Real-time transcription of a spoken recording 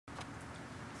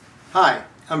Hi,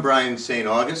 I'm Brian St.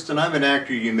 August, and I'm an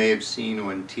actor you may have seen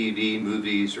on TV,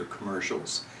 movies, or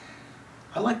commercials.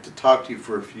 I'd like to talk to you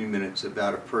for a few minutes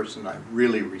about a person I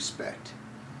really respect.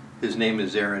 His name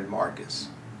is Aaron Marcus.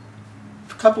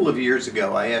 A couple of years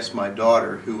ago, I asked my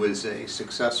daughter, who is a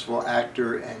successful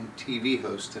actor and TV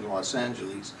host in Los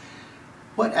Angeles,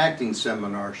 what acting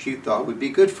seminar she thought would be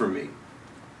good for me.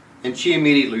 And she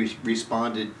immediately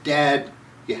responded, "Dad,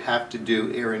 you have to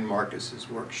do Aaron Marcus's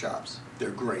workshops. They're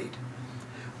great."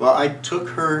 Well, I took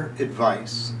her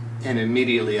advice, and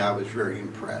immediately I was very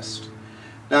impressed.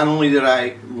 Not only did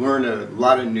I learn a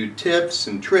lot of new tips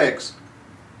and tricks,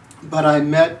 but I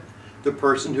met the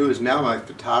person who is now my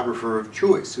photographer of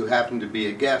choice, who happened to be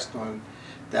a guest on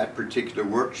that particular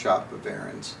workshop of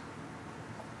Aaron's.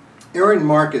 Aaron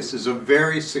Marcus is a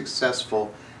very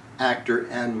successful actor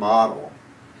and model.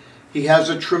 He has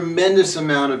a tremendous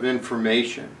amount of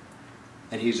information,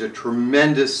 and he's a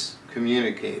tremendous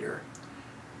communicator.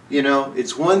 You know,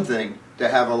 it's one thing to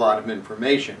have a lot of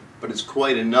information, but it's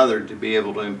quite another to be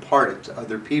able to impart it to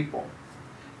other people.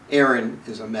 Aaron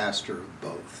is a master of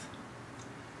both.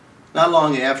 Not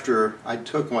long after I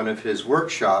took one of his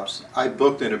workshops, I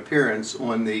booked an appearance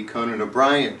on the Conan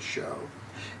O'Brien show,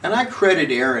 and I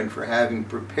credit Aaron for having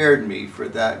prepared me for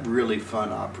that really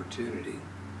fun opportunity.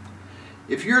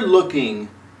 If you're looking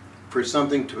for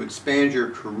something to expand your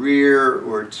career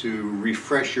or to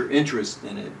refresh your interest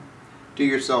in it, do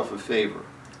yourself a favor.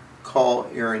 Call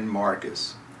Aaron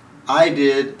Marcus. I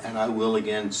did, and I will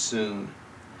again soon.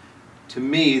 To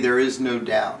me, there is no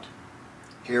doubt.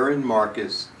 Aaron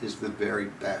Marcus is the very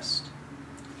best.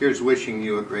 Here's wishing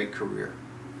you a great career.